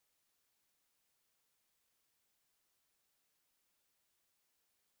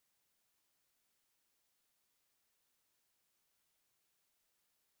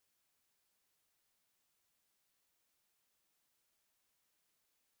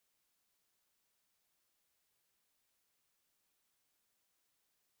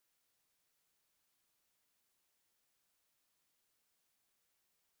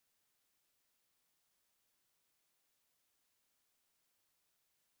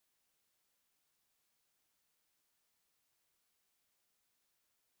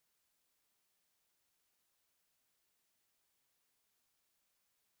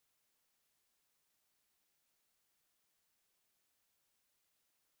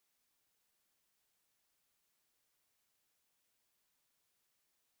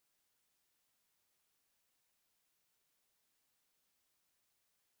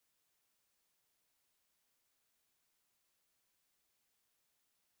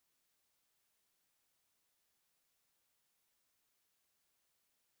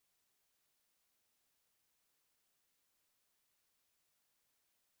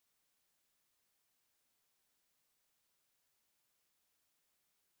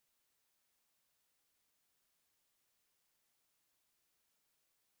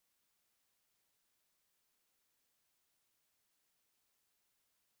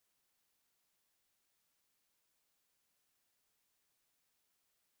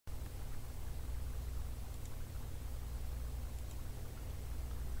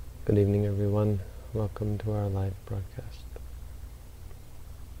Good evening, everyone. Welcome to our live broadcast.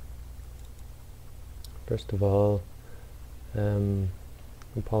 First of all,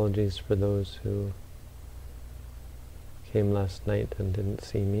 apologies for those who came last night and didn't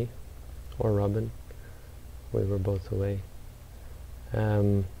see me, or Robin. We were both away.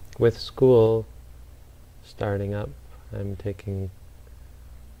 With school starting up, I'm taking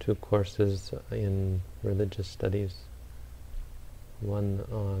 2 courses in religious studies. One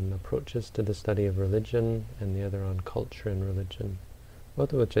on approaches to the study of religion, and the other on culture and religion,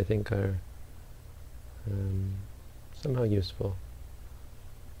 both of which I think are somehow useful.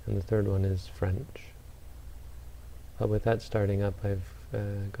 And the third one is French. But with that starting up, I've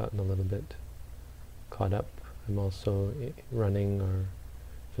gotten a little bit caught up. I'm also running or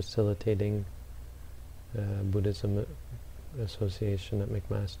facilitating Buddhism Association at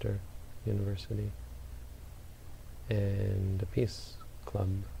McMaster University, and a Peace Club,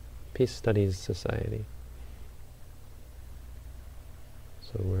 Peace Studies Society.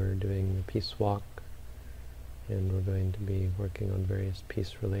 So we're doing the Peace Walk, and we're going to be working on various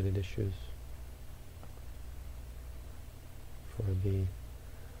peace-related issues for the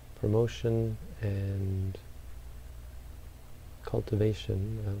promotion and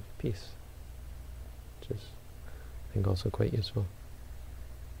cultivation of peace, which is, I think, also quite useful.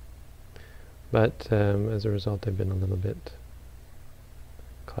 But as a result, I've been a little bit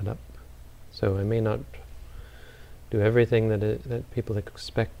caught up. So I may not do everything that people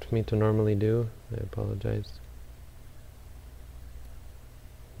expect me to normally do. I apologize.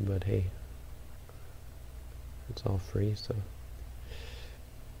 But hey, it's all free, so.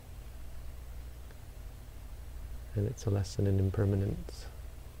 And it's a lesson in impermanence.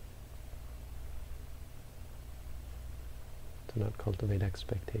 To not cultivate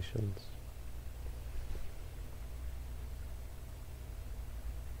expectations.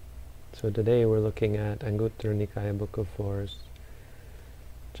 So today we're looking at Anguttara Nikaya Book of Fours,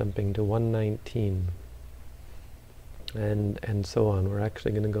 jumping to 119, and so on. We're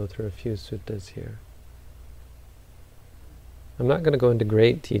actually going to go through a few suttas here. I'm not going to go into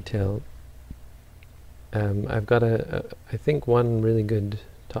great detail. I've got I think one really good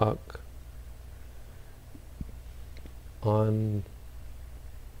talk on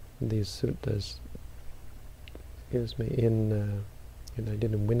these suttas, excuse me, I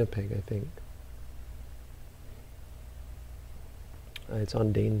did in Winnipeg, I think. It's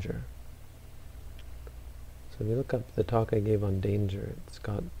on danger. So if you look up the talk I gave on danger, it's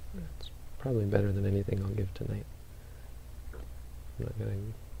probably better than anything I'll give tonight.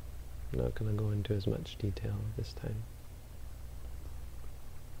 I'm not going to go into as much detail this time.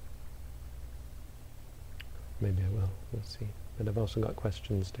 Maybe I will. We'll see. But I've also got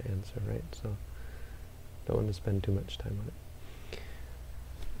questions to answer, right? So don't want to spend too much time on it.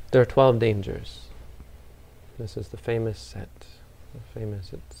 There are 12 dangers. This is the famous set.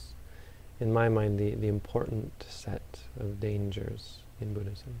 It's, in my mind, the important set of dangers in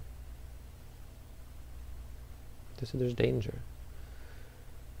Buddhism. There's danger.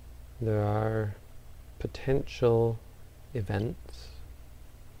 There are potential events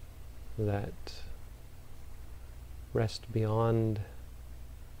that rest beyond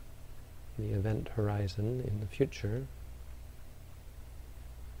the event horizon in the future,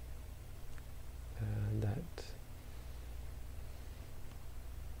 that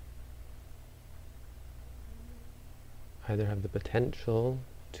either have the potential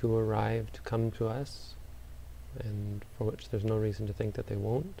to arrive, to come to us, and for which there's no reason to think that they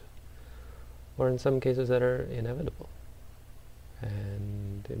won't, or in some cases that are inevitable,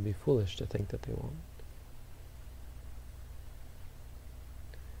 and it'd be foolish to think that they won't.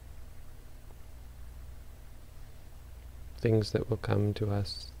 Things that will come to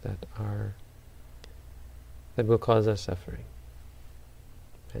us that will cause us suffering.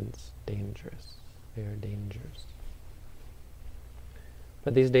 Hence, dangerous. They are dangers.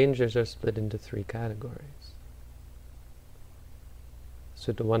 But these dangers are split into 3 categories.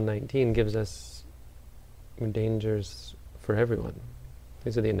 Sutta 119 gives us dangers for everyone.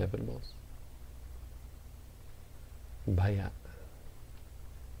 These are the inevitables. Bhaya.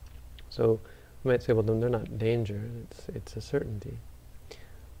 So you might say, well, they're not danger, it's a certainty.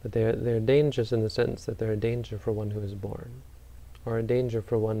 But they're dangers in the sense that they're a danger for one who is born, or a danger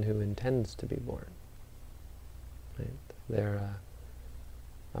for one who intends to be born. Right? They're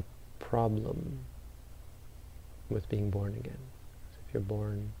a problem with being born again. So if you're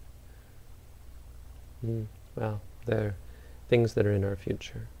born, well, they're things that are in our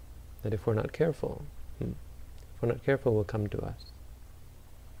future, that if we're not careful, will come to us.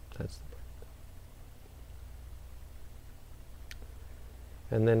 That's the point.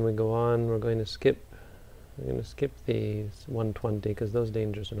 And then we go on, we're going to skip the 120 because those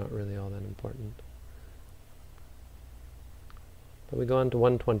dangers are not really all that important. But we go on to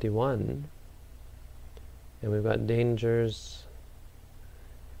 121, and we've got dangers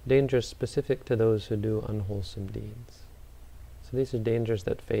specific to those who do unwholesome deeds. So these are dangers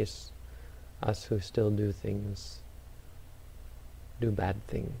that face us who still do bad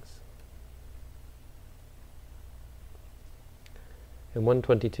things. And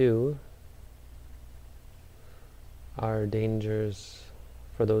 122 are dangers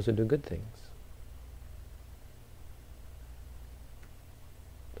for those who do good things.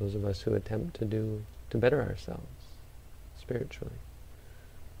 Those of us who attempt to better ourselves spiritually.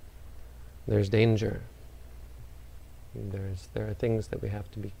 There's danger. There are things that we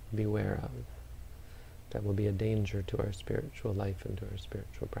have to beware of that will be a danger to our spiritual life and to our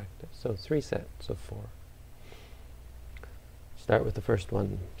spiritual practice. So 3 sets of 4. Start with the first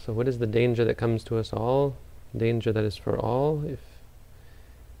one. So what is the danger that comes to us all? Danger that is for all,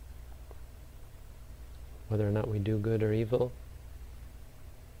 whether or not we do good or evil.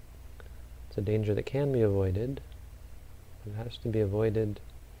 It's a danger that can be avoided. It has to be avoided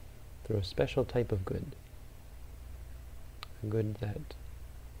through a special type of good. A good that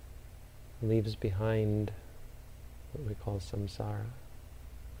leaves behind what we call samsara.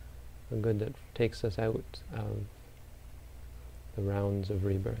 A good that takes us out of the rounds of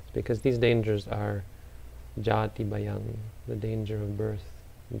rebirth. Because these dangers are jati bhayang, the danger of birth,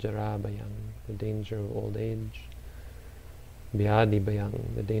 jara bhayang, the danger of old age, vyadi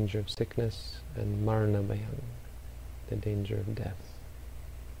bhayang, the danger of sickness, and marna bhayang, the danger of death.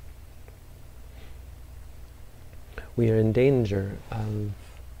 We are in danger of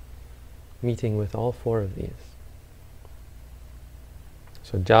meeting with all 4 of these.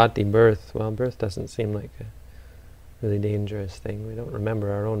 So jati, birth, well, birth doesn't seem like a really dangerous thing. We don't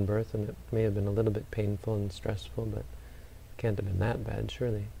remember our own birth, and it may have been a little bit painful and stressful, but it can't have been that bad,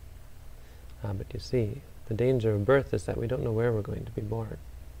 surely. But you see, the danger of birth is that we don't know where we're going to be born.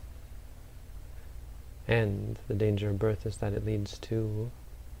 And the danger of birth is that it leads to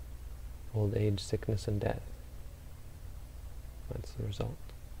old age, sickness, and death. That's the result.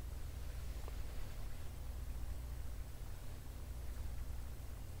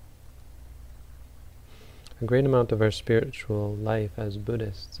 A great amount of our spiritual life as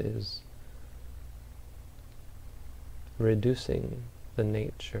Buddhists is reducing the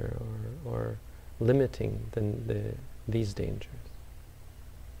nature or limiting these dangers.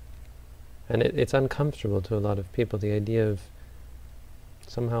 And it's uncomfortable to a lot of people, the idea of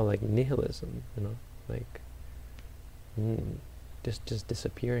somehow like nihilism, like just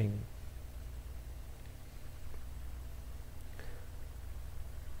disappearing.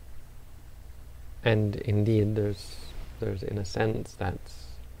 And indeed, there's in a sense that's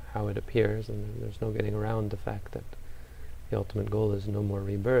how it appears, and there's no getting around the fact that the ultimate goal is no more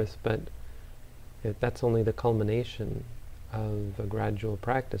rebirth. But that's only the culmination of a gradual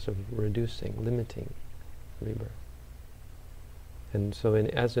practice of reducing, limiting rebirth. And so,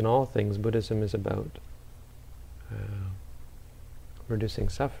 as in all things, Buddhism is about reducing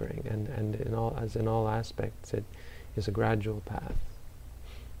suffering, and as in all aspects, it is a gradual path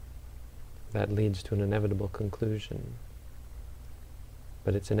that leads to an inevitable conclusion.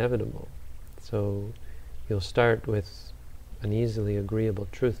 But it's inevitable. So you'll start with an easily agreeable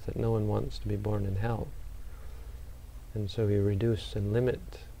truth that no one wants to be born in hell. And so you reduce and limit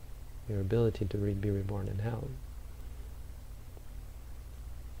your ability to be reborn in hell.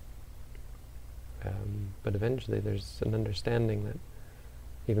 But eventually there's an understanding that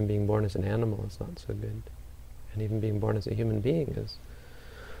even being born as an animal is not so good. And even being born as a human being is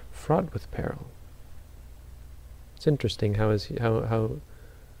fraught with peril. It's interesting how so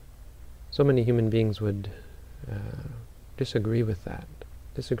many human beings would disagree with that,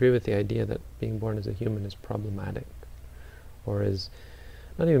 disagree with the idea that being born as a human is problematic, or is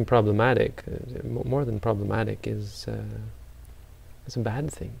not even problematic, more than problematic, is a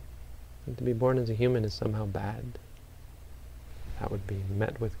bad thing. And to be born as a human is somehow bad. That would be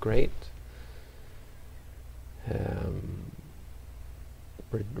met with great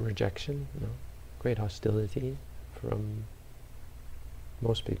rejection, great hostility from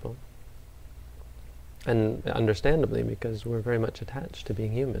most people. And understandably, because we're very much attached to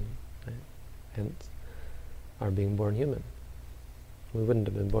being human, right? Hence our being born human. We wouldn't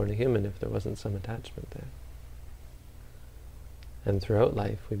have been born a human if there wasn't some attachment there. And throughout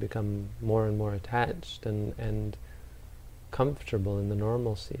life we become more and more attached and comfortable in the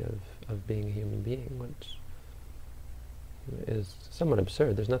normalcy of being a human being, which is somewhat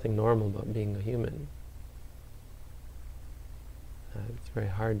absurd. There's nothing normal about being a human. It's very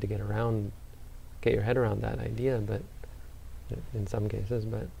hard to get your head around that idea, but in some cases,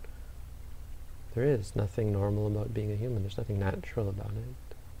 but there is nothing normal about being a human. There's nothing natural about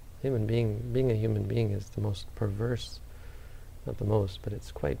it. Being a human being is the most perverse, not the most, but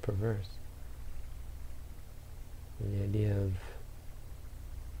it's quite perverse. And the idea of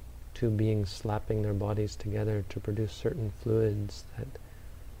two beings slapping their bodies together to produce certain fluids that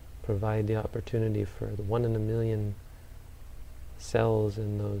provide the opportunity for the 1 in a million cells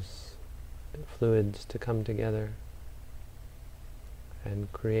in those fluids to come together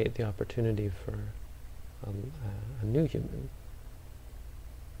and create the opportunity for a new human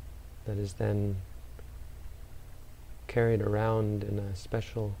that is then carried around in a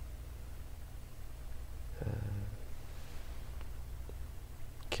special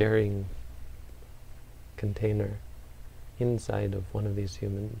carrying container inside of one of these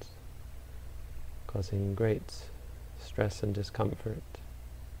humans, causing great stress and discomfort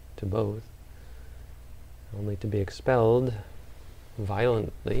to both, only to be expelled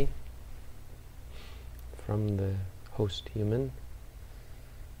violently from the host human,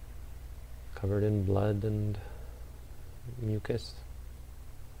 covered in blood and mucus,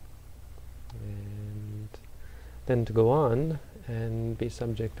 and then to go on and be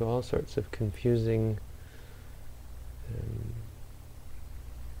subject to all sorts of confusing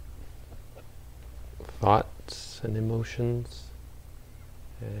thoughts and emotions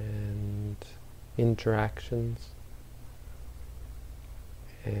and interactions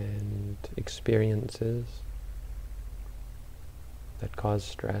and experiences that cause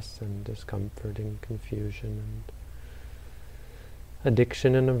stress and discomfort and confusion and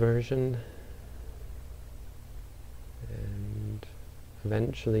addiction and aversion, and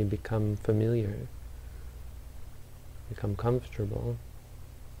eventually become familiar, become comfortable,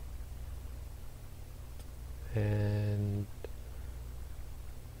 and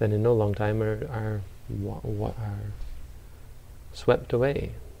then in no long time are swept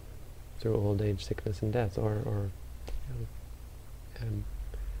away through old age, sickness, and death, or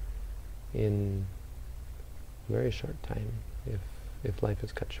in a very short time, if life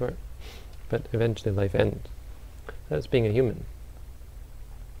is cut short. But eventually life ends. That's being a human.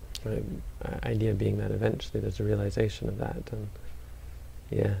 Idea being that eventually there's a realization of that, and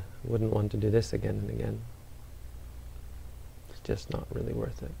yeah, wouldn't want to do this again and again. It's just not really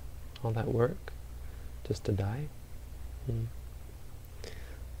worth it. All that work just to die. And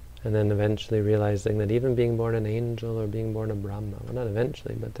then eventually realizing that even being born an angel or being born a Brahma, well, not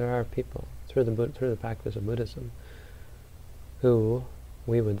eventually, but there are people through the practice of Buddhism who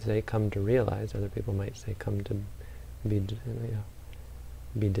we would say come to realize, other people might say come to be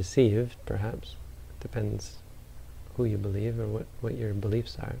deceived, perhaps. It depends who you believe or what your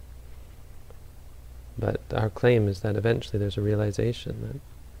beliefs are. But our claim is that eventually there's a realization that,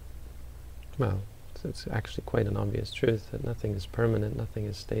 well, it's actually quite an obvious truth that nothing is permanent, nothing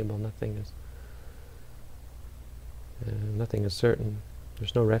is stable, nothing is certain.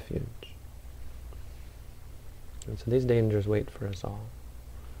 There's no refuge. And so these dangers wait for us all.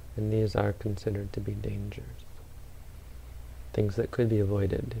 And these are considered to be dangers. Things that could be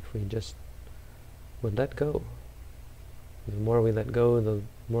avoided if we just would let go. The more we let go, the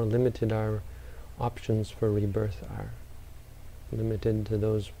more limited our options for rebirth are. Limited to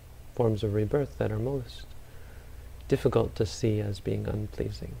those forms of rebirth that are most difficult to see as being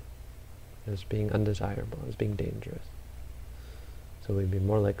unpleasing, as being undesirable, as being dangerous. So we'd be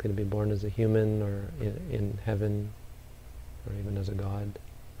more likely to be born as a human or in heaven or even as a god,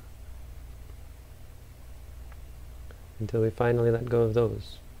 until we finally let go of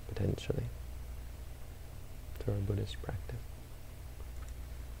those, potentially, through our Buddhist practice.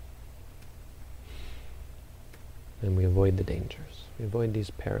 And we avoid the dangers. We avoid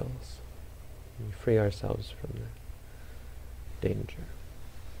these perils. We free ourselves from the danger.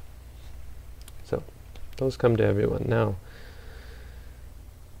 So, those come to everyone. Now,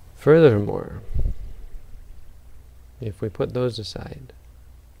 furthermore, if we put those aside,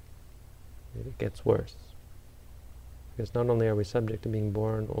 it gets worse. Because not only are we subject to being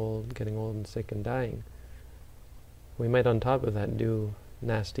born old, getting old and sick and dying, we might on top of that do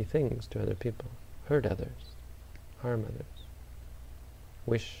nasty things to other people, hurt others, harm others,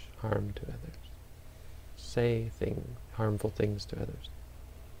 wish harm to others, say harmful things to others.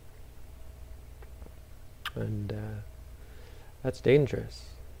 And that's dangerous.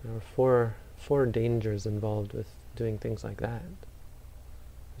 There are four dangers involved with doing things like that.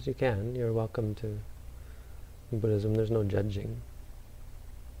 As you're welcome to. In Buddhism, there's no judging.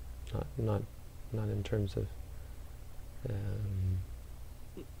 Not in terms of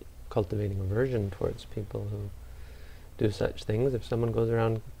cultivating aversion towards people who do such things. If someone goes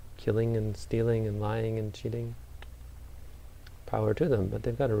around killing and stealing and lying and cheating, power to them, but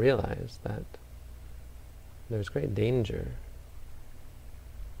they've got to realize that there's great danger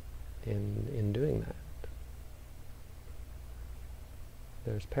in doing that.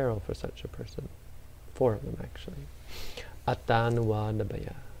 There's peril for such a person. 4 of them, actually.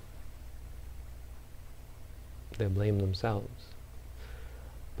 Attanuvadabhaya. They blame themselves.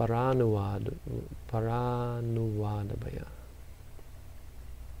 Paranuvadabhaya.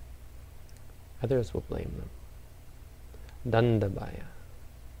 Others will blame them. Dandabhaya.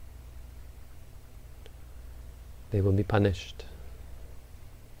 They will be punished.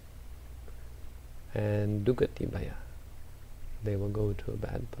 And Dugatibhaya. They will go to a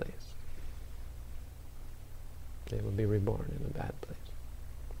bad place. They will be reborn in a bad place.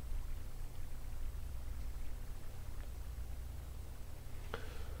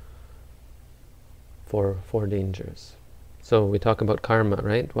 Four dangers. So we talk about karma,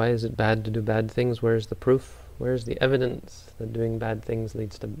 right? Why is it bad to do bad things? Where's the proof? Where's the evidence that doing bad things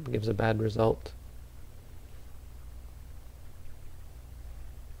gives a bad result?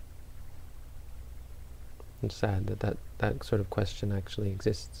 It's sad that sort of question actually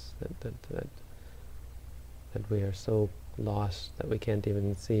exists, that we are so lost that we can't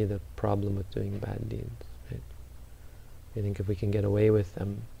even see the problem with doing bad deeds. Right? We think if we can get away with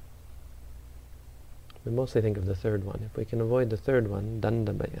them, we mostly think of the third one. If we can avoid the third one,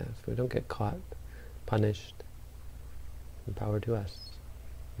 dandabhaya, if we don't get caught, punished, and power to us,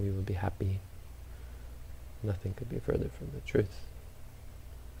 we will be happy. Nothing could be further from the truth.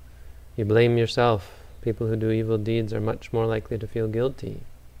 You blame yourself. People who do evil deeds are much more likely to feel guilty.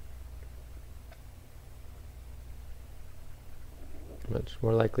 Much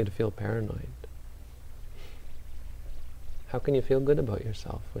more likely to feel paranoid. How can you feel good about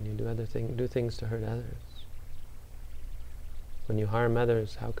yourself when you do things to hurt others? When you harm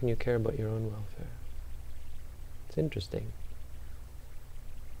others, how can you care about your own welfare? It's interesting.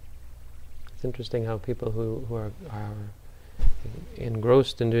 It's interesting how people who are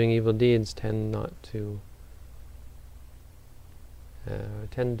engrossed in doing evil deeds tend to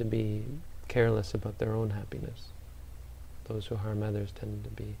be careless about their own happiness. Those who harm others tend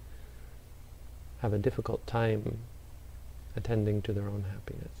to have a difficult time attending to their own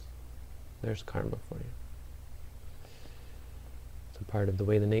happiness. There's karma for you. It's a part of the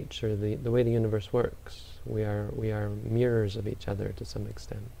way the way the universe works. We are mirrors of each other to some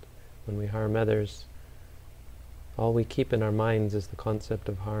extent. When we harm others, all we keep in our minds is the concept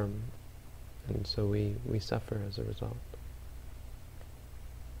of harm, and so we suffer as a result.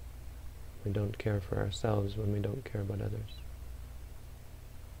 We don't care for ourselves when we don't care about others.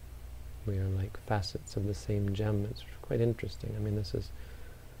 We are like facets of the same gem. It's quite interesting. I mean, this is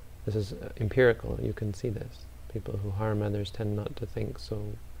empirical. You can see this. People who harm others tend not to think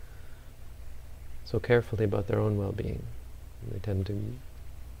so carefully about their own well-being. They tend to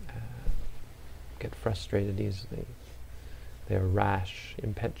get frustrated easily. They are rash,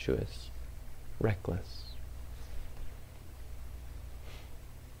 impetuous, reckless.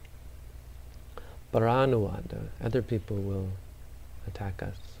 Paranuvada. Other people will attack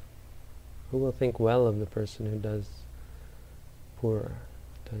us. Who will think well of the person who does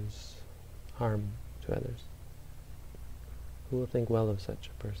harm to others? Who will think well of such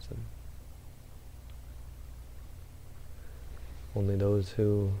a person? Only those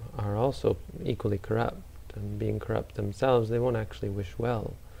who are also equally corrupt, and being corrupt themselves, they won't actually wish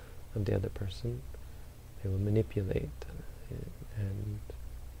well of the other person. They will manipulate and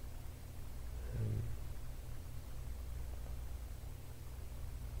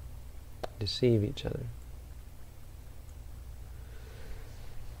deceive each other.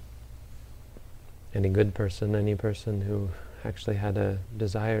 Any good person, any person who actually had a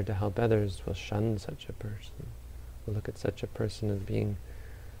desire to help others will shun such a person. Will look at such a person as being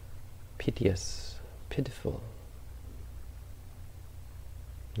piteous, pitiful,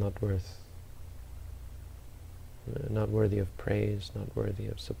 not worthy of praise, not worthy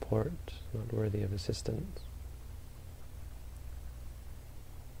of support, not worthy of assistance.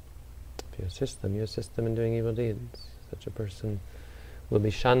 If you assist them in doing evil deeds. Such a person will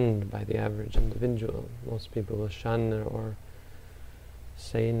be shunned by the average individual. Most people will shun or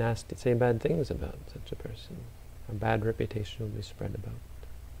say bad things about such a person. A bad reputation will be spread about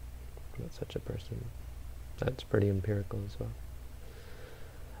such a person. That's pretty empirical as well.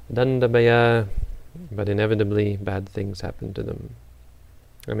 Dandabhaya, but inevitably bad things happen to them.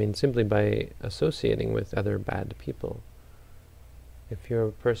 I mean, simply by associating with other bad people. If you're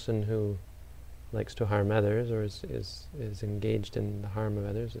a person who likes to harm others, or is engaged in the harm of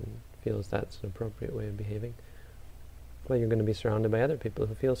others and feels that's an appropriate way of behaving, well, you're going to be surrounded by other people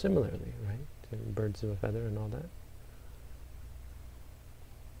who feel similarly, right? Birds of a feather and all that.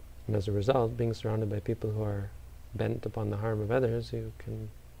 And as a result, being surrounded by people who are bent upon the harm of others,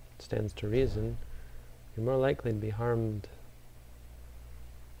 stands to reason, you're more likely to be harmed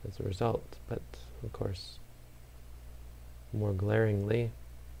as a result. But, of course, more glaringly,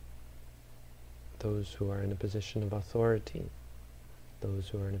 those who are in a position of authority, those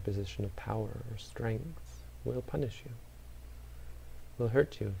who are in a position of power or strength, will punish you, will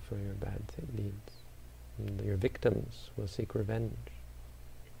hurt you for your bad deeds. And your victims will seek revenge.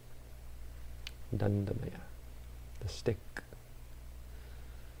 Dandamaya, the stick.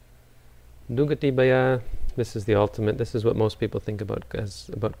 Dugatibaya, this is the ultimate, this is what most people think about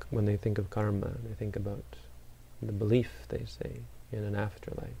when they think of karma. They think about the belief, they say, in an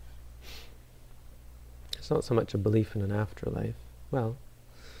afterlife. It's not so much a belief in an afterlife. Well,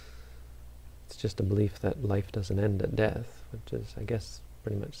 it's just a belief that life doesn't end at death, which is, I guess,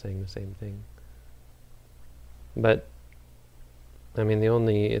 pretty much saying the same thing. But, I mean,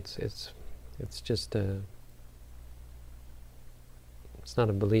 it's just it's not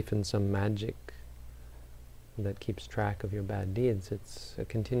a belief in some magic that keeps track of your bad deeds. It's a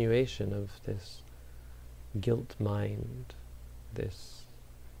continuation of this guilt mind, this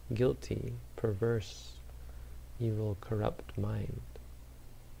guilty, perverse, evil, corrupt mind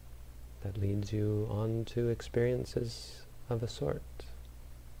that leads you on to experiences of a sort,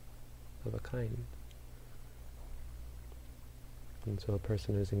 of a kind. And so a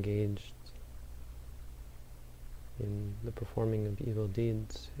person who's engaged in the performing of evil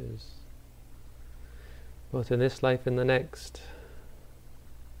deeds is, both in this life and the next,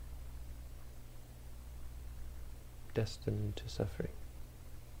 destined to suffering.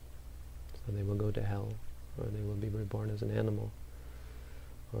 So they will go to hell, or they will be reborn as an animal,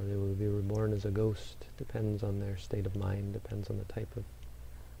 or they will be reborn as a ghost. Depends on their state of mind, depends on the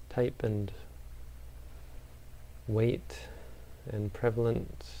type and weight and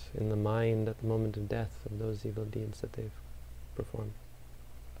prevalence in the mind at the moment of death of those evil deeds that they've performed.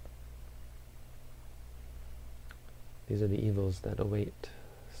 These are the evils that await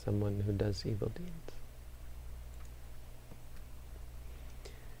someone who does evil deeds.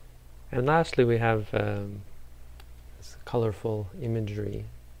 And lastly, we have this colorful imagery.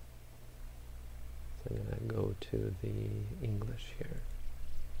 So I'm going to go to the English here.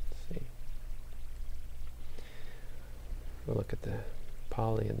 Let's see. We'll look at the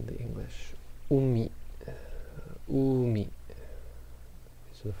Pali and the English. Umi. Umi.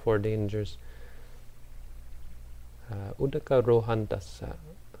 These are the four dangers. Udaka rohantasa.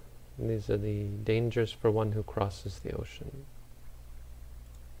 These are the dangers for one who crosses the ocean.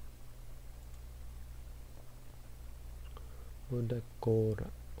 Udakora.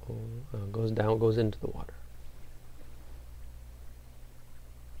 Goes into the water.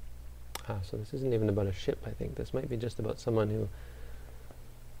 So this isn't even about a ship, I think. This might be just about someone who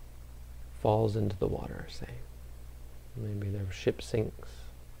falls into the water, say. Maybe their ship sinks.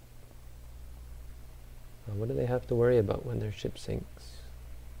 What do they have to worry about when their ship sinks?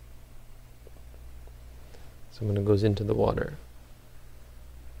 Someone who goes into the water.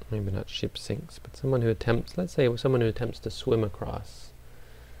 Maybe not ship sinks, but someone who attempts, let's say someone who attempts to swim across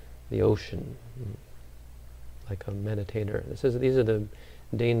the ocean, like a meditator. These are the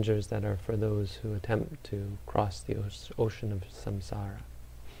dangers that are for those who attempt to cross the ocean of samsara.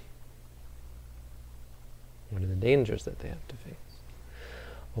 What are the dangers that they have to face?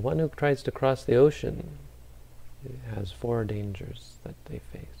 Well, one who tries to cross the ocean has four dangers that they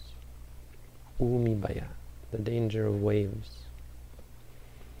face. Umibaya, the danger of waves.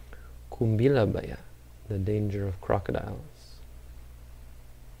 Kumbilabaya, the danger of crocodiles.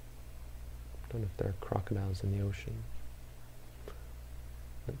 I don't know if there are crocodiles in the ocean.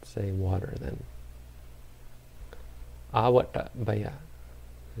 Let's say water then. Awatabaya,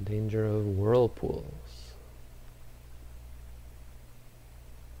 the danger of whirlpools.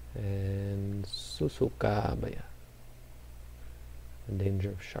 And Susukabaya, the danger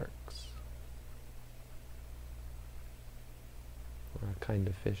of sharks. Or a kind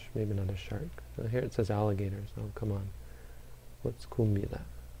of fish, maybe not a shark. Here it says alligators. Oh, come on. What's kumbila?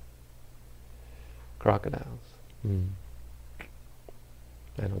 Crocodiles.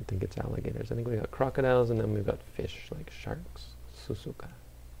 I don't think it's alligators. I think we got crocodiles and then we've got fish like sharks. Susuka.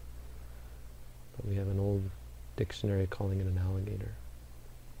 But we have an old dictionary calling it an alligator.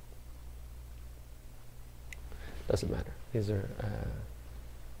 Doesn't matter. These are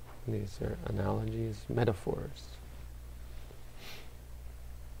analogies, metaphors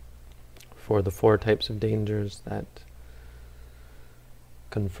for the four types of dangers that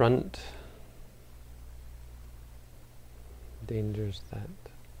confront dangers that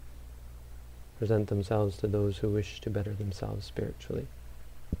present themselves to those who wish to better themselves spiritually.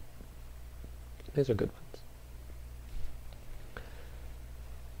 These are good ones.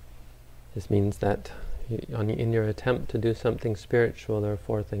 This means that in your attempt to do something spiritual, there are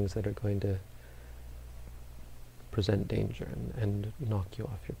 4 things that are going to present danger and knock you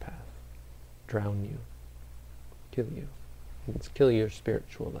off your path, drown you, kill you. It's kill your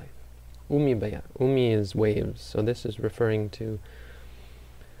spiritual life. Umi baya. Umi is waves. So this is referring to,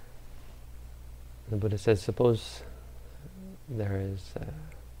 the Buddha says, suppose there is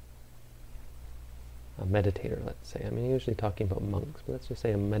a meditator, let's say. I mean, usually talking about monks, but let's just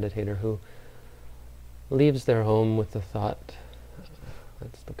say a meditator who leaves their home with the thought,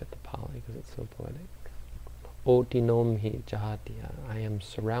 let's look at the Pali because it's so poetic. Otinom hi jahatiya. I am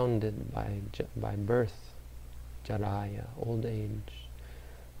surrounded by birth, jaraya, old age,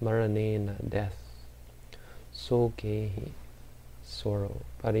 maranena, death, sokehi, sorrow,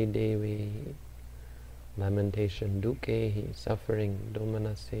 paridevehi, lamentation, dukkhehi, suffering,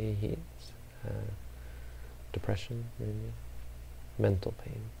 domanasehi, depression, maybe, mental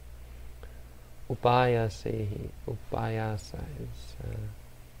pain. Upayasehi, upayasa is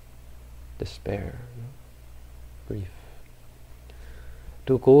despair, grief.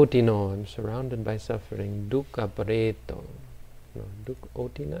 Dukkotino, I'm surrounded by suffering. Dukkha pareto,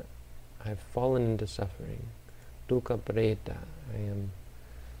 otina, I've fallen into suffering. Dukkha pareta, I am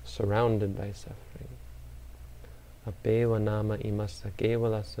surrounded by suffering. Apeva nama imasa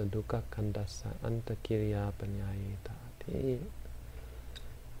kevalasa dukkha kandasa antakirya panyayeta.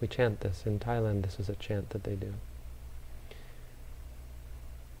 We chant this. In Thailand, this is a chant that they do.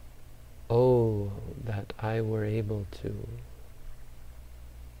 Oh, that I were able to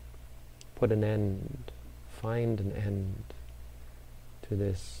put an end, find an end to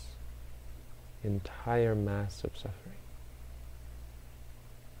this entire mass of suffering.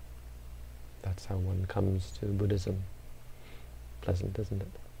 That's how one comes to Buddhism. Pleasant, isn't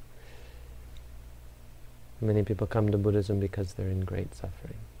it? Many people come to Buddhism because they're in great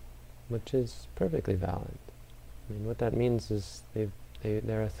suffering, which is perfectly valid. I mean, what that means is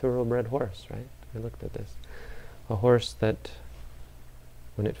they're a thoroughbred horse, right? We looked at this. A horse that,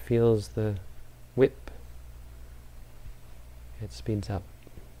 when it feels the whip, it speeds up.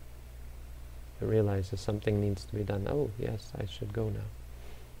 It realizes something needs to be done. Oh, yes, I should go now.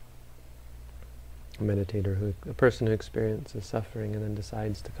 A person who experiences suffering and then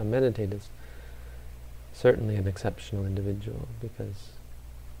decides to come meditate is certainly an exceptional individual, because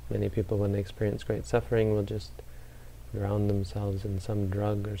many people, when they experience great suffering, will just drown themselves in some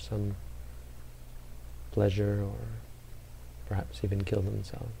drug or some pleasure, or perhaps even kill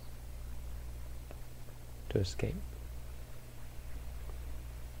themselves to escape.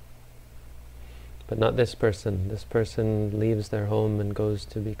 But not this person. This person leaves their home and goes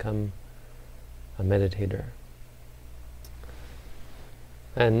to become a meditator.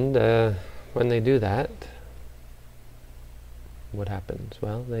 And when they do that, what happens?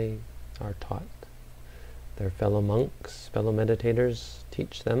 Well, they are taught. Their fellow monks, fellow meditators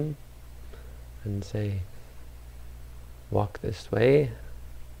teach them and say, walk this way,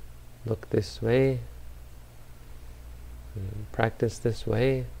 look this way, practice this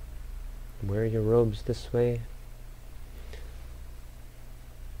way, wear your robes this way.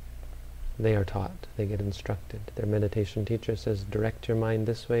 They are taught, they get instructed. Their meditation teacher says, direct your mind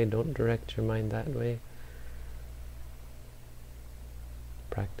this way, don't direct your mind that way.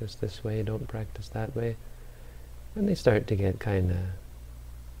 Practice this way, don't practice that way. And they start to get kind of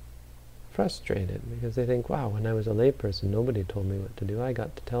frustrated, because they think, wow, when I was a layperson, nobody told me what to do. I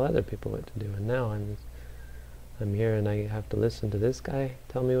got to tell other people what to do, and now I'm here and I have to listen to this guy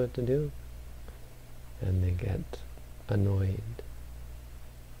tell me what to do. And they get annoyed.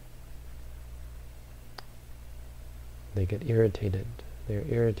 They get irritated. They're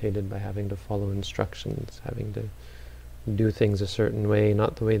irritated by having to follow instructions, having to do things a certain way,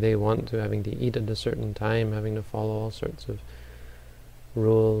 not the way they want to, having to eat at a certain time, having to follow all sorts of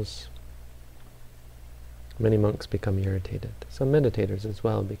rules. Many monks become irritated. Some meditators as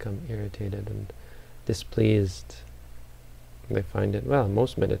well become irritated and displeased. They find it, well,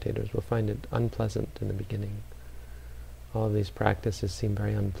 most meditators will find it unpleasant in the beginning. All of these practices seem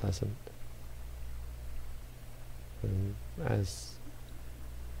very unpleasant. As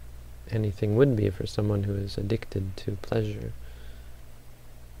anything would be for someone who is addicted to pleasure,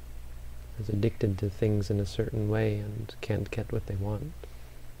 is addicted to things in a certain way and can't get what they want,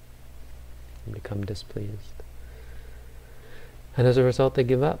 and become displeased. And as a result, they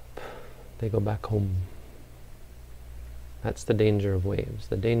give up. They go back home. That's the danger of waves.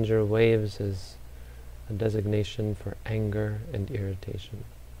 The danger of waves is a designation for anger and irritation.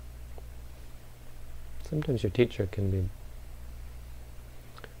 Sometimes your teacher can be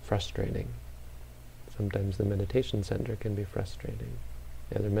frustrating. Sometimes the meditation center can be frustrating.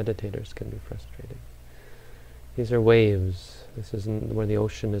 The other meditators can be frustrating. These are waves. This isn't where the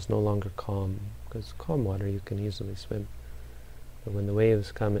ocean is no longer calm, because calm water you can easily swim. But when the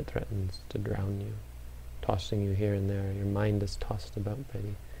waves come, it threatens to drown you, tossing you here and there. Your mind is tossed about by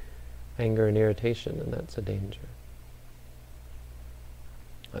the anger and irritation, and that's a danger.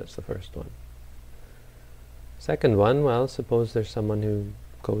 That's the first one. Second one, well, suppose there's someone who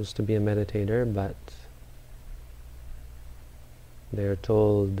goes to be a meditator, but they're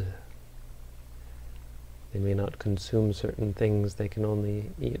told they may not consume certain things, they can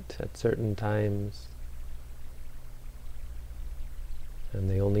only eat at certain times, and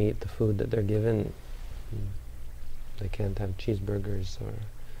they only eat the food that they're given. They can't have cheeseburgers or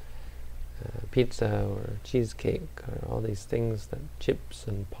pizza or cheesecake or all these things, that chips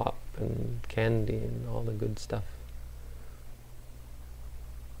and pop and candy and all the good stuff.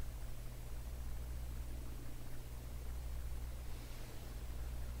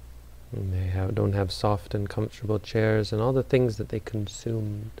 And they don't have soft and comfortable chairs and all the things that they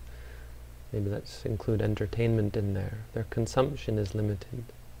consumed. Maybe let's include entertainment in there. Their consumption is limited.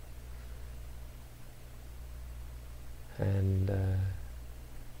 And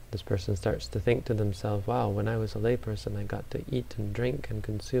this person starts to think to themselves, wow, when I was a layperson I got to eat and drink and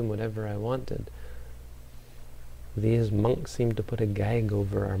consume whatever I wanted. These monks seem to put a gag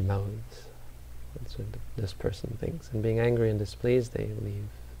over our mouths. That's what this person thinks. And being angry and displeased, they leave.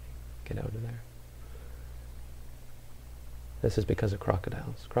 Get out of there. This is because of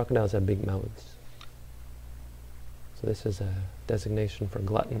crocodiles. Crocodiles have big mouths. So this is a designation for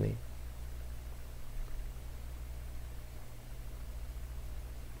gluttony.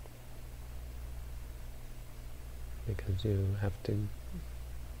 Because you have to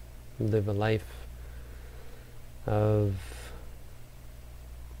live a life of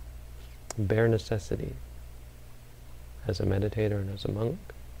bare necessity. As a meditator and as a monk,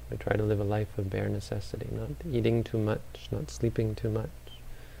 I try to live a life of bare necessity, not eating too much, not sleeping too much,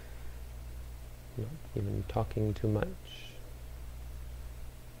 not even talking too much.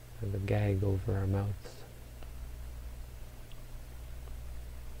 Have a gag over our mouths.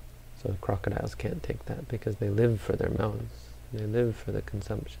 So the crocodiles can't take that because they live for their mouths. They live for the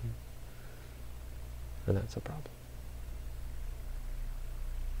consumption. And that's a problem.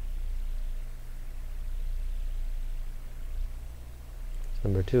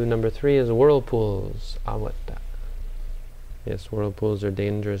 Number two. Number three is whirlpools, avatta. Yes, whirlpools are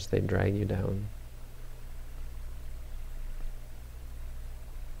dangerous. They drag you down.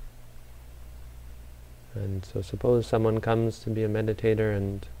 And so suppose someone comes to be a meditator,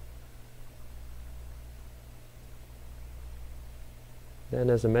 and then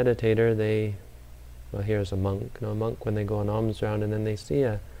as a meditator they, well, here's a monk. A monk, when they go on alms round and then they see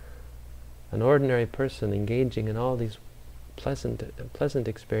an ordinary person engaging in all these pleasant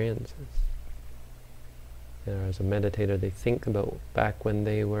experiences. As a meditator they think about back when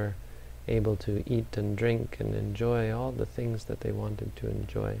they were able to eat and drink and enjoy all the things that they wanted to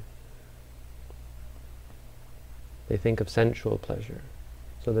enjoy. They think of sensual pleasure.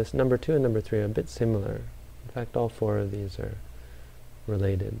 So this number two and number three are a bit similar. In fact, all four of these are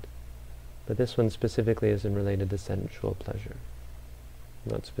related. But this one specifically isn't related to sensual pleasure.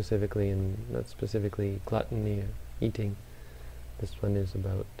 Not specifically gluttony or eating. This one is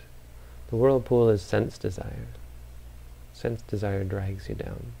about, the whirlpool is sense desire. Sense desire drags you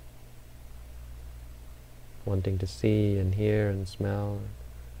down. Wanting to see and hear and smell,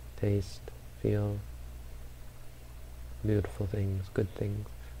 taste, feel beautiful things, good things.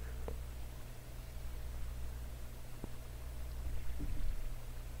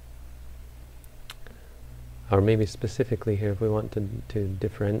 Or maybe specifically here, if we want to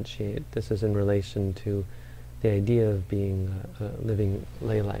differentiate, this is in relation to the idea of being living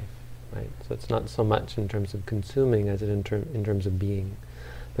lay life, right? So it's not so much in terms of consuming as it in terms of being.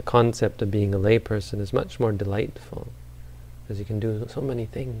 The concept of being a lay person is much more delightful, because you can do so many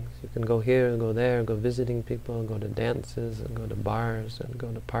things. You can go here, go there, go visiting people, go to dances, and go to bars, and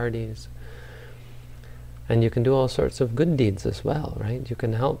go to parties. And you can do all sorts of good deeds as well, right? You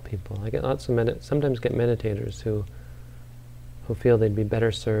can help people. I get lots of sometimes get meditators who feel they'd be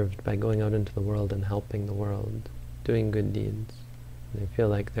better served by going out into the world and helping the world, doing good deeds. They feel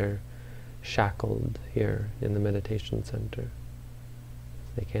like they're shackled here in the meditation center.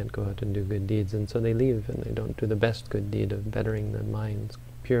 They can't go out and do good deeds, and so they leave and they don't do the best good deed of bettering their minds,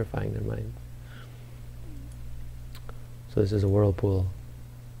 purifying their minds. So this is a whirlpool,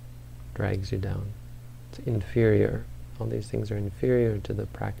 drags you down. It's inferior. All these things are inferior to the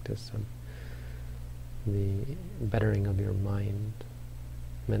practice of the bettering of your mind,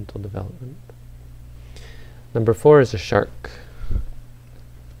 mental development. Number 4 is a shark.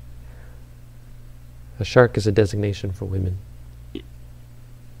 A shark is a designation for women.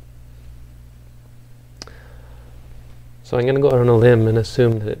 So I'm going to go out on a limb and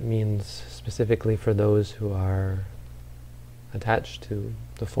assume that it means specifically for those who are attached to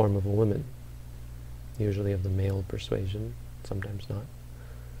the form of a woman, usually of the male persuasion, sometimes not.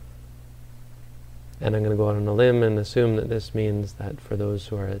 And I'm going to go out on a limb and assume that this means that for those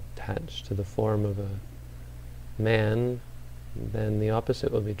who are attached to the form of a man, then the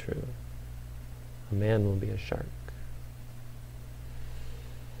opposite will be true. A man will be a shark.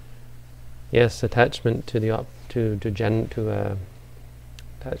 Yes, attachment to the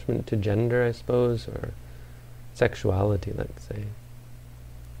attachment to gender, I suppose, or sexuality, let's say.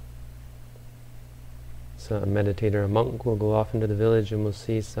 So a meditator, a monk, will go off into the village and will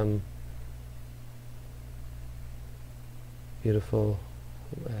see some beautiful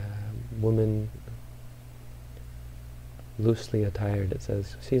woman, loosely attired. It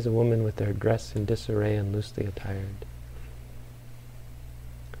says, sees a woman with her dress in disarray and loosely attired.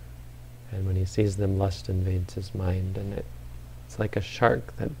 And when he sees them, lust invades his mind, and it's like a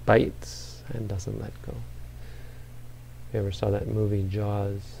shark that bites and doesn't let go. You ever saw that movie,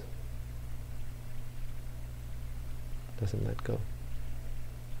 Jaws? Doesn't let go.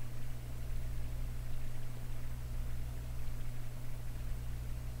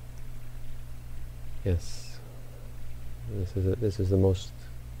 Yes, this is the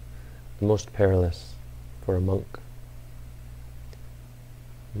most perilous for a monk.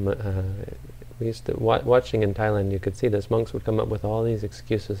 We used to watching in Thailand. You could see this. Monks would come up with all these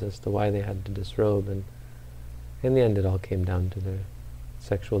excuses as to why they had to disrobe, and in the end, it all came down to their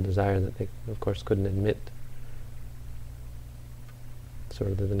sexual desire that they, of course, couldn't admit. So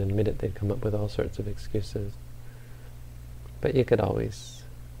rather than admit it, they'd come up with all sorts of excuses. But you could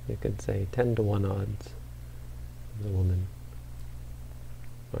say 10 to 1 odds of the woman,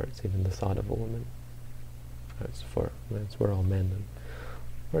 or it's even the thought of a woman. We're all men,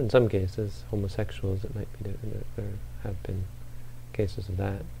 or in some cases, homosexuals. It might be there have been cases of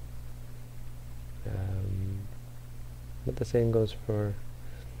that. But the same goes for,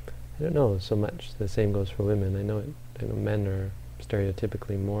 I don't know so much the same goes for women. I know men are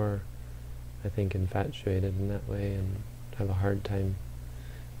stereotypically more, I think, infatuated in that way and have a hard time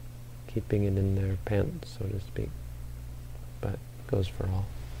keeping it in their pants, so to speak. But it goes for all.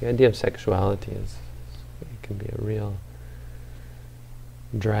 The idea of sexuality it can be a real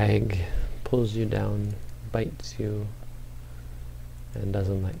drag, pulls you down, bites you, and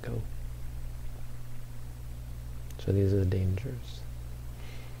doesn't let go. So these are the dangers.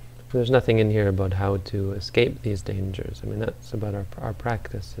 There's nothing in here about how to escape these dangers. I mean, that's about our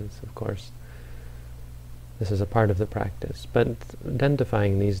practices, of course. This is a part of the practice. But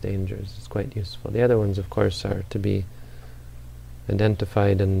identifying these dangers is quite useful. The other ones, of course, are to be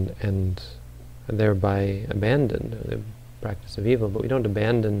identified and thereby abandoned, the practice of evil. But we don't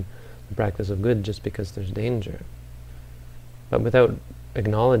abandon the practice of good just because there's danger. But without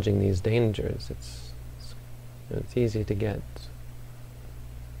acknowledging these dangers, it's easy to get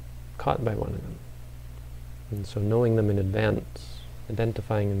caught by one of them. And so knowing them in advance,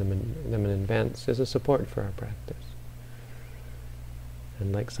 identifying them in advance, is a support for our practice.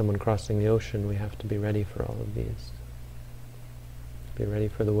 And like someone crossing the ocean, we have to be ready for all of these. Be ready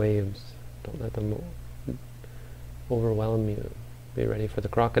for the waves. Don't let them overwhelm you. Be ready for the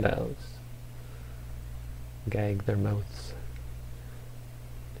crocodiles. Gag their mouths.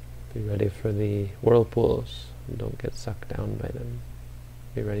 Be ready for the whirlpools. Don't get sucked down by them.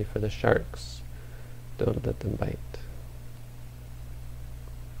 Be ready for the sharks. Don't let them bite.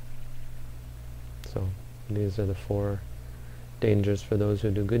 So these are the 4 dangers for those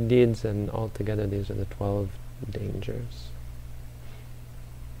who do good deeds, and altogether these are the 12 dangers.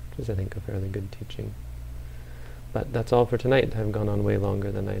 Which is, I think, a fairly good teaching. But that's all for tonight. I've gone on way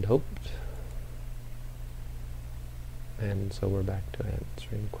longer than I'd hoped. And so we're back to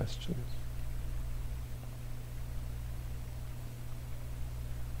answering questions.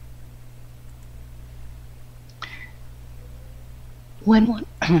 When one,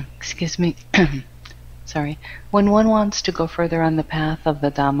 excuse me, sorry, when one wants to go further on the path of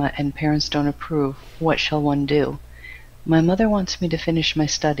the Dhamma and parents don't approve, what shall one do? My mother wants me to finish my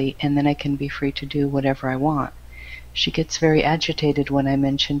study and then I can be free to do whatever I want. She gets very agitated when I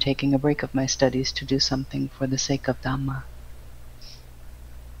mention taking a break of my studies to do something for the sake of Dhamma.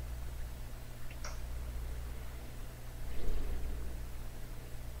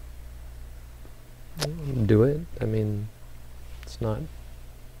 do it. I mean, it's not,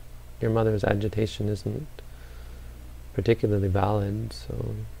 your mother's agitation isn't particularly valid,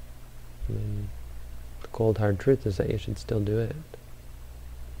 so, I mean, the cold hard truth is that you should still do it.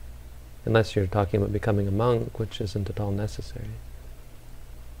 Unless you're talking about becoming a monk, which isn't at all necessary.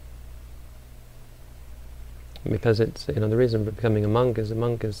 Because it's, the reason for becoming a monk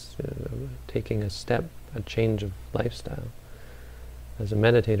is taking a step, a change of lifestyle. As a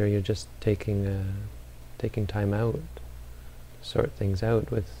meditator, you're just taking time out, to sort things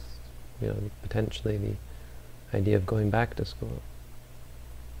out with, potentially the idea of going back to school.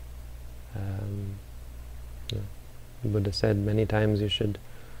 The Buddha said many times you should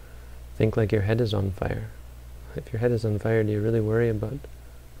think like your head is on fire. If your head is on fire, do you really worry about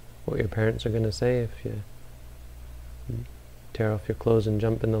what your parents are going to say if you tear off your clothes and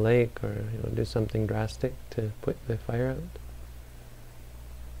jump in the lake, or do something drastic to put the fire out?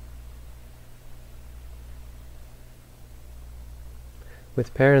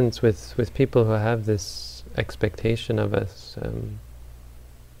 With parents, with people who have this expectation of us,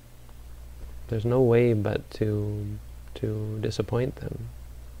 there's no way but to disappoint them,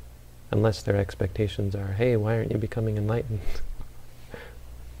 unless their expectations are, hey, why aren't you becoming enlightened?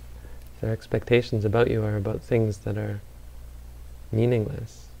 Their expectations about you are about things that are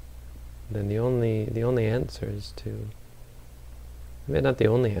meaningless. Then the only answer is to, maybe not the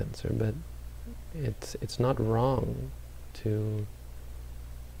only answer, but it's not wrong to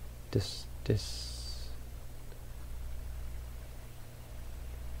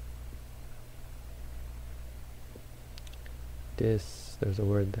there's a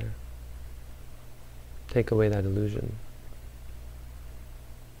word there. Take away that illusion.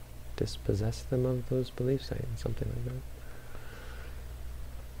 Dispossess them of those beliefs, something like that.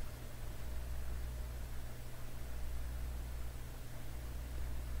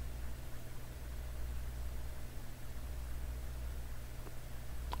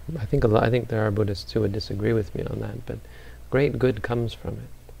 I think there are Buddhists who would disagree with me on that, but great good comes from it.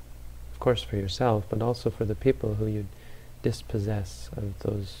 Of course for yourself, but also for the people who you dispossess of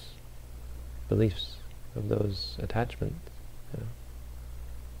those beliefs, of those attachments.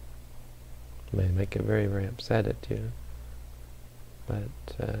 They might get very, very upset at you, but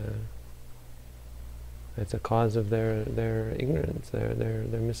it's a cause of their ignorance, their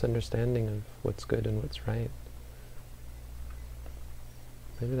misunderstanding of what's good and what's right.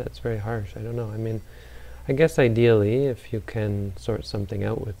 Maybe that's very harsh, I don't know. I mean, I guess ideally, if you can sort something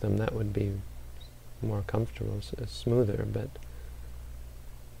out with them, that would be more comfortable, smoother, but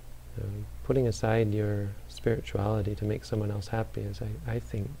putting aside your spirituality to make someone else happy is, I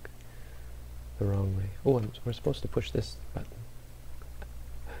think, the wrong way. Oh, we're supposed to push this button.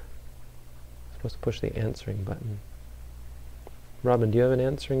 We're supposed to push the answering button. Robin, do you have an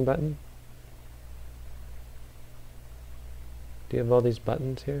answering button? Do you have all these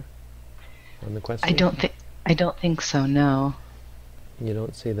buttons here on the question? I don't think so, no. You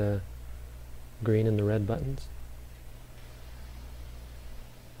don't see the green and the red buttons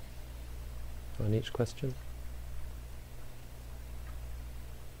on each question?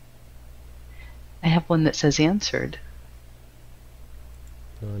 I have one that says answered.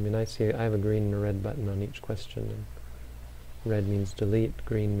 No, I mean, I have a green and a red button on each question, and red means delete,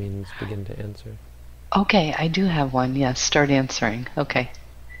 green means begin to answer. Okay, I do have one, yes, start answering. Okay.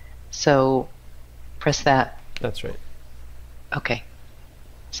 So, press that. That's right. Okay.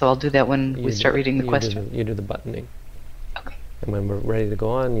 So I'll do that when we start reading the question? You do the buttoning. Okay. And when we're ready to go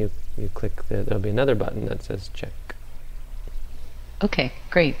on, you click there'll be another button that says check. Okay,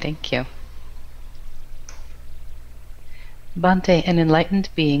 great, thank you. Bhante, an enlightened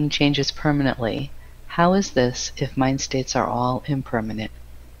being changes permanently. How is this if mind states are all impermanent?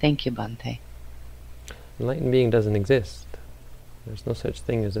 Thank you, Bhante. Enlightened being doesn't exist. There's no such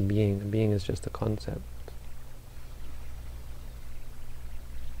thing as a being. A being is just a concept.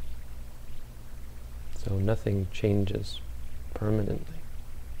 So nothing changes permanently.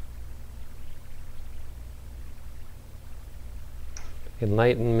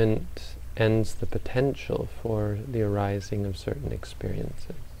 Enlightenment ends the potential for the arising of certain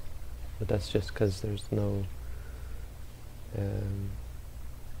experiences. But that's just because there's no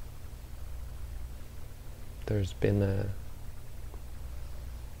there's been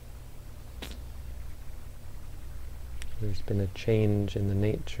a change in the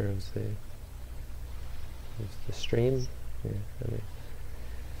nature of the stream.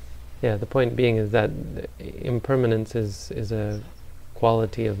 The point being is that impermanence is a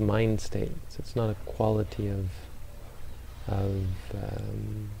quality of mind states. It's not a quality of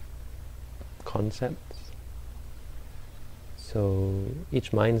concepts. So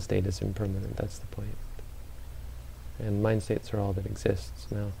each mind state is impermanent, that's the point. And mind states are all that exists.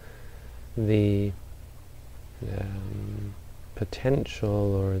 Now, the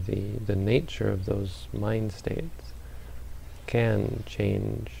potential or the nature of those mind states can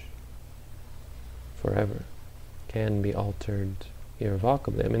change forever, can be altered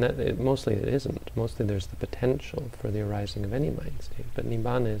irrevocably. I mean, mostly it isn't. Mostly there's the potential for the arising of any mind state, but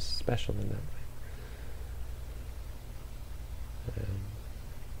Nibbana is special in that way.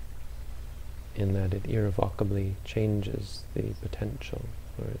 In that it irrevocably changes the potential,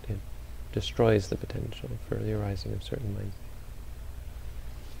 or it destroys the potential for the arising of certain mind states.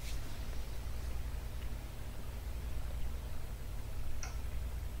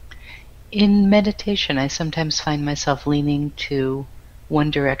 In meditation, I sometimes find myself leaning to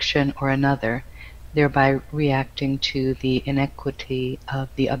one direction or another, thereby reacting to the inequity of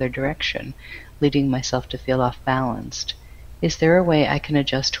the other direction, leading myself to feel off-balanced. Is there a way I can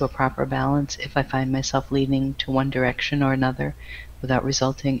adjust to a proper balance if I find myself leaning to one direction or another without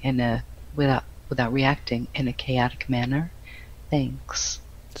reacting in a chaotic manner? Thanks.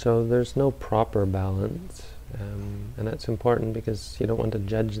 So there's no proper balance, and that's important because you don't want to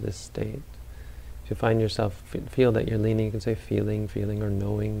judge this state. If you find yourself feel that you're leaning, you can say feeling, or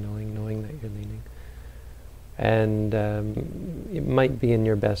knowing that you're leaning. And it might be in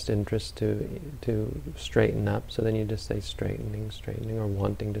your best interest to straighten up, so then you just say straightening, or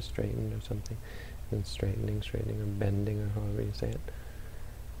wanting to straighten or something, and straightening, or bending, or however you say it.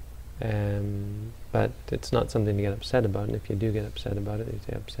 But it's not something to get upset about, and if you do get upset about it, you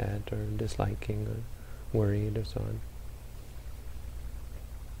say upset, or disliking, or worried, or so on.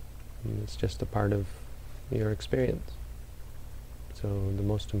 And it's just a part of your experience. So the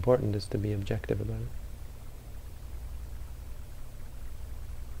most important is to be objective about it.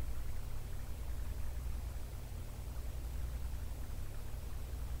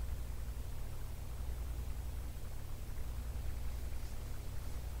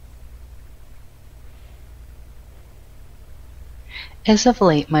 As of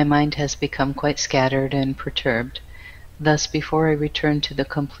late, my mind has become quite scattered and perturbed. Thus, before I returned to the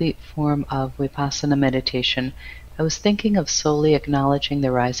complete form of Vipassana meditation, I was thinking of solely acknowledging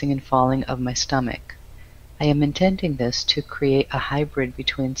the rising and falling of my stomach. I am intending this to create a hybrid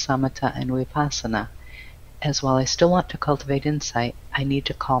between Samatha and Vipassana, as while I still want to cultivate insight, I need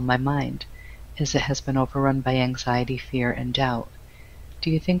to calm my mind, as it has been overrun by anxiety, fear, and doubt.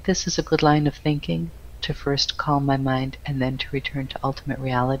 Do you think this is a good line of thinking? To first calm my mind and then to return to ultimate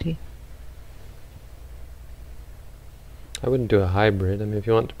reality? I wouldn't do a hybrid. I mean, if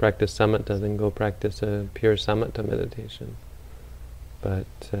you want to practice samatha, then go practice a pure samatha meditation. But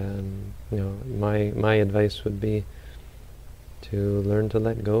my advice would be to learn to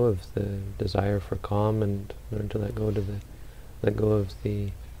let go of the desire for calm, and learn to let go of the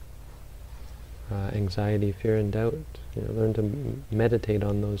anxiety, fear, and doubt. Learn to meditate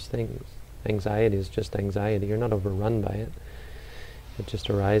on those things. Anxiety is just anxiety. You're not overrun by it. It just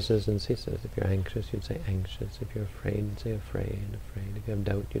arises and ceases. If you're anxious, you'd say anxious. If you're afraid, you'd say afraid. If you have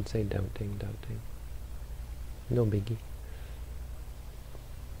doubt, you'd say doubting. No biggie.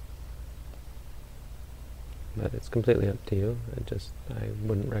 But it's completely up to you. I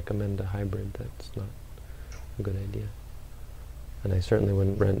wouldn't recommend a hybrid. That's not a good idea. And I certainly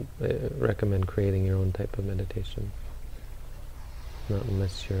wouldn't recommend creating your own type of meditation. Not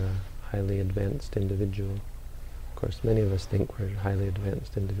unless you're a highly advanced individual. Of course, many of us think we're highly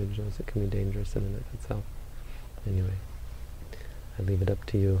advanced individuals. It can be dangerous in and of itself. Anyway, I leave it up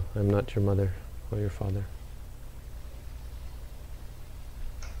to you. I'm not your mother or your father.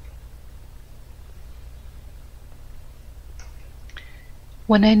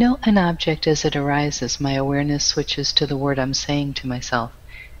 When I note an object as it arises, my awareness switches to the word I'm saying to myself,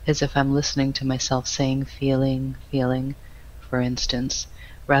 as if I'm listening to myself saying feeling, for instance,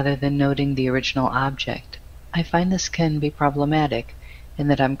 rather than noting the original object. I find this can be problematic, in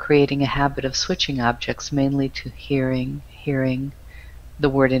that I'm creating a habit of switching objects mainly to hearing the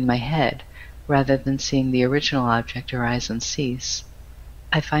word in my head, rather than seeing the original object arise and cease.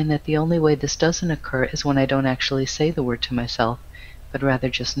 I find that the only way this doesn't occur is when I don't actually say the word to myself, but rather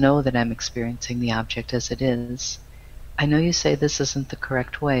just know that I'm experiencing the object as it is. I know you say this isn't the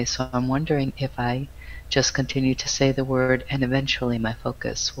correct way, so I'm wondering if I just continue to say the word and eventually my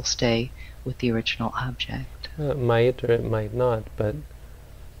focus will stay with the original object. It might or it might not, but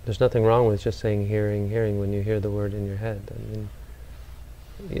there's nothing wrong with just saying hearing when you hear the word in your head. I mean,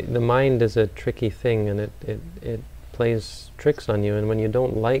 the mind is a tricky thing, and it plays tricks on you, and when you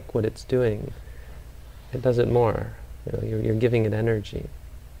don't like what it's doing, it does it more. You're giving it energy.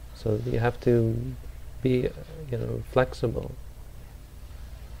 So you have to be flexible.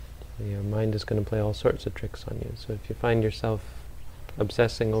 Your mind is going to play all sorts of tricks on you. So if you find yourself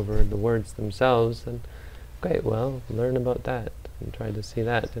obsessing over the words themselves, then great, well, learn about that and try to see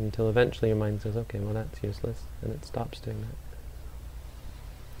that until eventually your mind says, okay, well, that's useless, and it stops doing that.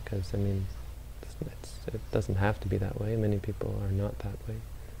 Because, I mean, it doesn't have to be that way. Many people are not that way.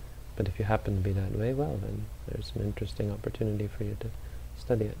 But if you happen to be that way, well, then there's an interesting opportunity for you to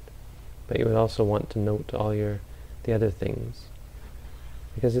study it. But you would also want to note all the other things,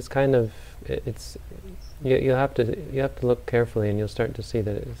 because it's kind of you have to look carefully, and you'll start to see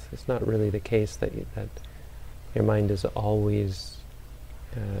that it's not really the case that your mind is always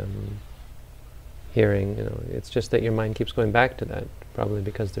hearing. It's just that your mind keeps going back to that, probably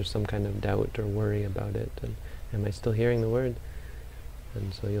because there's some kind of doubt or worry about it. And am I still hearing the word?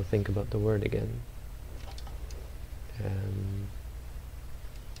 And so you'll think about the word again.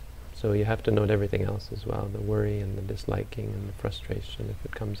 So you have to note everything else as well, the worry and the disliking and the frustration if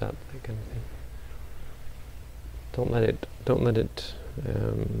it comes up, that kind of thing. Don't let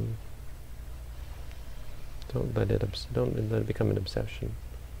it become an obsession.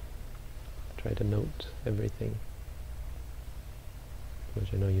 Try to note everything,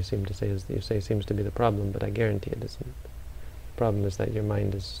 which I know you seem to say seems to be the problem, but I guarantee it isn't. The problem is that your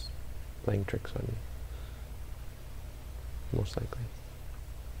mind is playing tricks on you, most likely.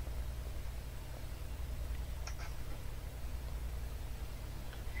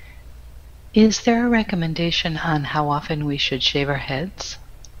 Is there a recommendation on how often we should shave our heads?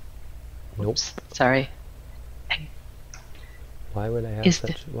 Nope. Oops, sorry. Why would I have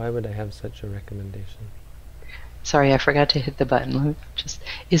such a recommendation? Sorry, I forgot to hit the button.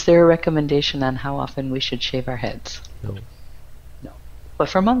 Is there a recommendation on how often we should shave our heads? No. No. But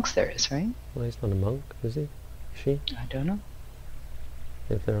for monks there is, right? Well, he's not a monk, is he? She? I don't know.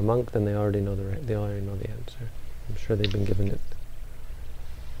 If they're a monk, then they already know the answer. I'm sure they've been given it.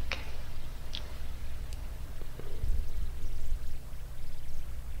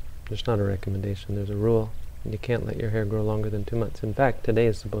 There's not a recommendation, there's a rule. You can't let your hair grow longer than 2 months. In fact, today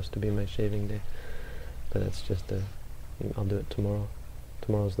is supposed to be my shaving day. But that's just I'll do it tomorrow.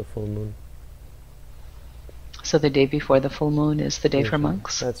 Tomorrow's the full moon. So the day before the full moon is the day for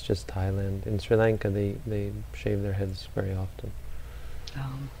monks? That's just Thailand. In Sri Lanka, they shave their heads very often.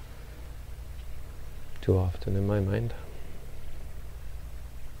 Too often, in my mind.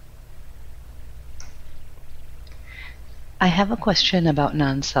 I have a question about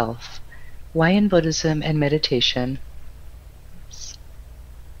non-self. Why in Buddhism and meditation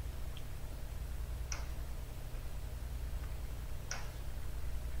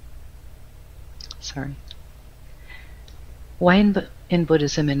in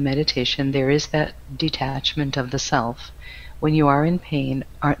Buddhism and meditation there is that detachment of the self? When you are in pain,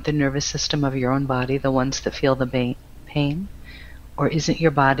 aren't the nervous system of your own body the ones that feel the pain? Or isn't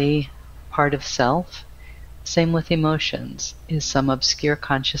your body part of self? Same with emotions. Is some obscure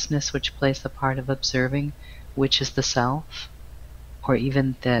consciousness which plays the part of observing, which is the self? Or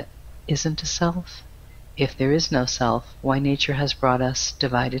even that isn't a self? If there is no self, why nature has brought us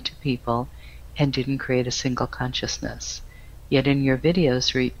divided to people and didn't create a single consciousness? Yet in your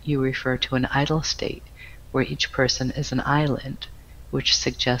videos you refer to an idle state, where each person is an island, which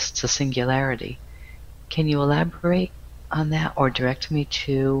suggests a singularity. Can you elaborate on that or direct me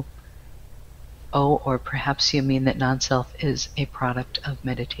to... or perhaps you mean that non-self is a product of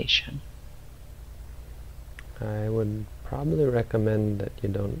meditation? I would probably recommend that you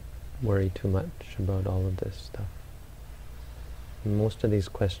don't worry too much about all of this stuff. Most of these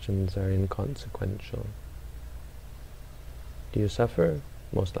questions are inconsequential. Do you suffer?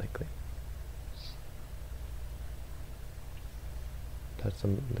 Most likely.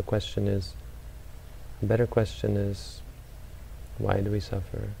 The question is, a better question is, why do we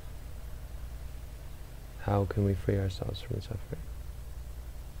suffer? How can we free ourselves from suffering?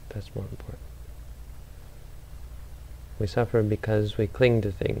 That's more important. We suffer because we cling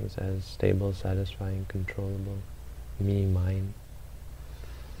to things as stable, satisfying, controllable, me, mine.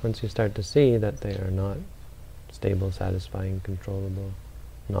 Once you start to see that they are not stable, satisfying, controllable,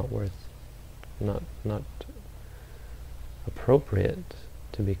 not appropriate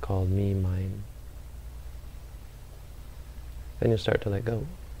to be called me, mine, then you'll start to let go,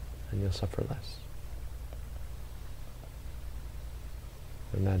 and you'll suffer less.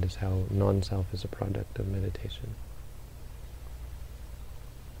 And that is how non-self is a product of meditation.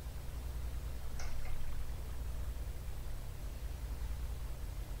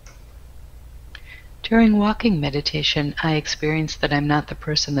 During walking meditation, I experience that I'm not the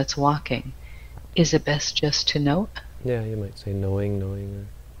person that's walking. Is it best just to note? Yeah, you might say knowing, or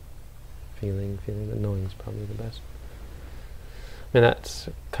feeling, but knowing is probably the best. And that's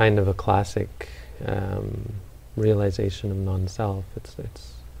kind of a classic realization of non-self.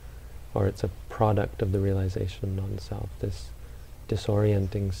 It's a product of the realization of non-self. This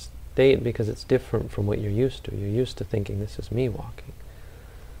disorienting state, because it's different from what you're used to. You're used to thinking, this is me walking.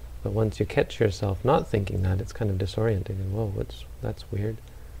 But once you catch yourself not thinking that, it's kind of disorienting. And whoa, that's weird.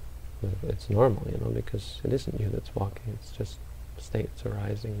 But it's normal, because it isn't you that's walking. It's just states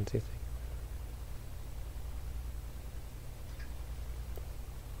arising and ceasing.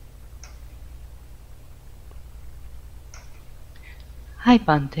 Hi,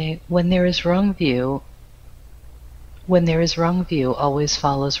 Bhante. When there is wrong view, always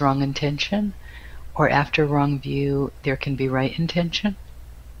follows wrong intention? Or after wrong view, there can be right intention?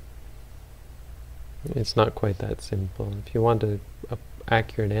 It's not quite that simple. If you want an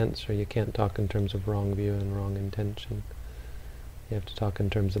accurate answer, you can't talk in terms of wrong view and wrong intention. You have to talk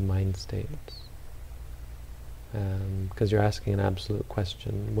in terms of mind states. Because you're asking an absolute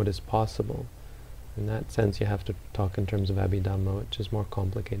question, what is possible? In that sense, you have to talk in terms of Abhidhamma, which is more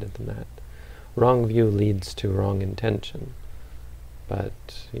complicated than that. Wrong view leads to wrong intention, but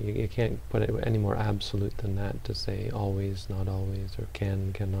you can't put it any more absolute than that to say always, not always, or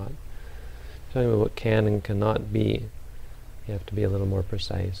can, cannot. Talking about what can and cannot be, you have to be a little more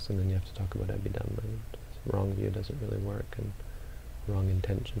precise, and then you have to talk about Abhidhamma. Wrong view doesn't really work, and wrong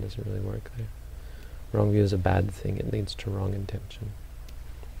intention doesn't really work there. Wrong view is a bad thing. It leads to wrong intention.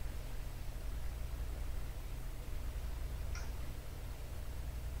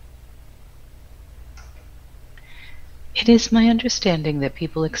 It is my understanding that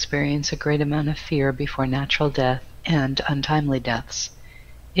people experience a great amount of fear before natural death and untimely deaths.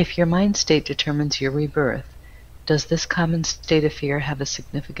 If your mind state determines your rebirth, does this common state of fear have a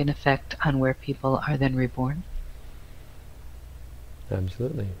significant effect on where people are then reborn?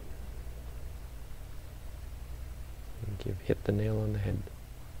 Absolutely. I think you've hit the nail on the head.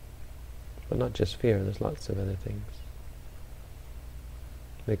 But not just fear, there's lots of other things.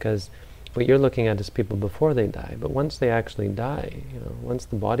 Because what you're looking at is people before they die, but once they actually die, once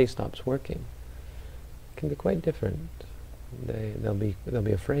the body stops working, it can be quite different. They'll be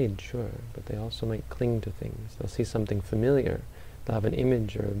afraid, sure, but they also might cling to things. They'll see something familiar. They'll have an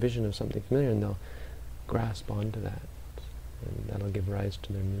image or a vision of something familiar, and they'll grasp onto that, and that'll give rise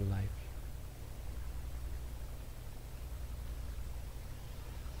to their new life.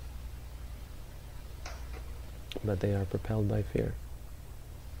 But they are propelled by fear.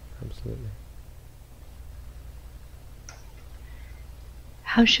 Absolutely.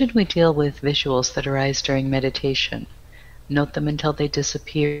 How should we deal with visuals that arise during meditation? Note them until they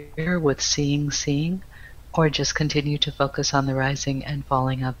disappear with seeing, or just continue to focus on the rising and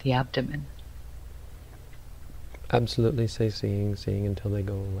falling of the abdomen? Absolutely say seeing until they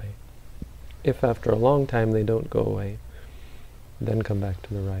go away. If after a long time they don't go away, then come back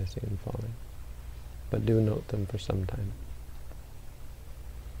to the rising and falling. But do note them for some time.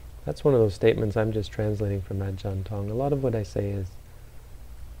 That's one of those statements I'm just translating from Ajahn Tong. A lot of what I say is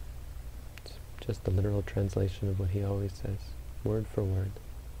just the literal translation of what he always says, word for word.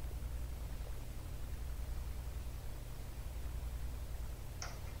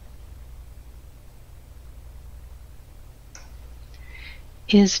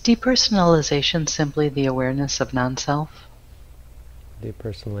 Is depersonalization simply the awareness of non-self?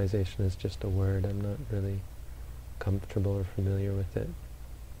 Depersonalization is just a word. I'm not really comfortable or familiar with it.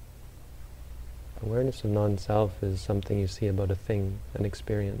 Awareness of non-self is something you see about a thing, an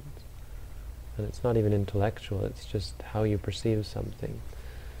experience. And it's not even intellectual, it's just how you perceive something.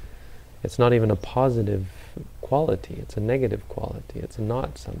 It's not even a positive quality, it's a negative quality, it's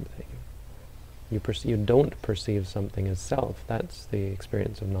not something. You don't perceive something as self, that's the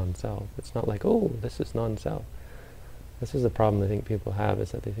experience of non-self. It's not like, oh, this is non-self. This is the problem I think people have,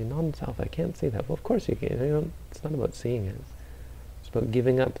 is that they say, non-self, I can't see that. Well, of course you can. It's not about seeing it. It's about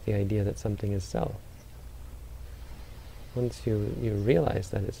giving up the idea that something is self. Once you realize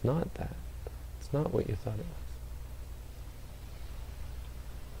that it's not that, it's not what you thought it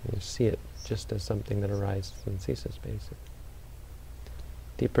was. You see it just as something that arises and ceases, basically.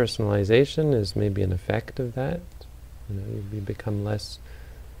 Depersonalization is maybe an effect of that. You become less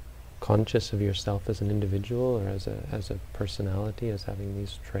conscious of yourself as an individual or as a personality, as having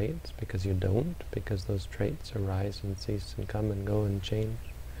these traits, because you don't, because those traits arise and cease and come and go and change.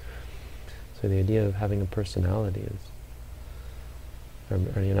 So the idea of having a personality is,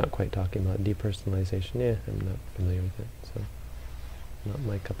 or you're not quite talking about depersonalization. Yeah, I'm not familiar with it, so not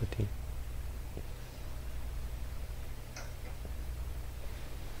my cup of tea.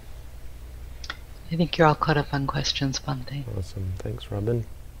 I think you're all caught up on questions, Bhante. Awesome. Thanks, Robin.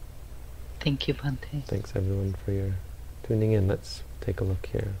 Thank you, Bhante. Thanks, everyone, for your tuning in. Let's take a look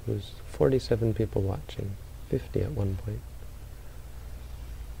here. There's 47 people watching, 50 at one point.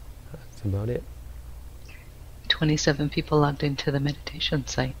 That's about it. 27 people logged into the meditation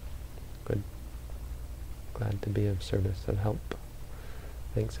site. Good. Glad to be of service and help.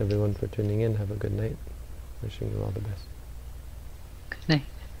 Thanks everyone for tuning in. Have a good night. Wishing you all the best. Good night.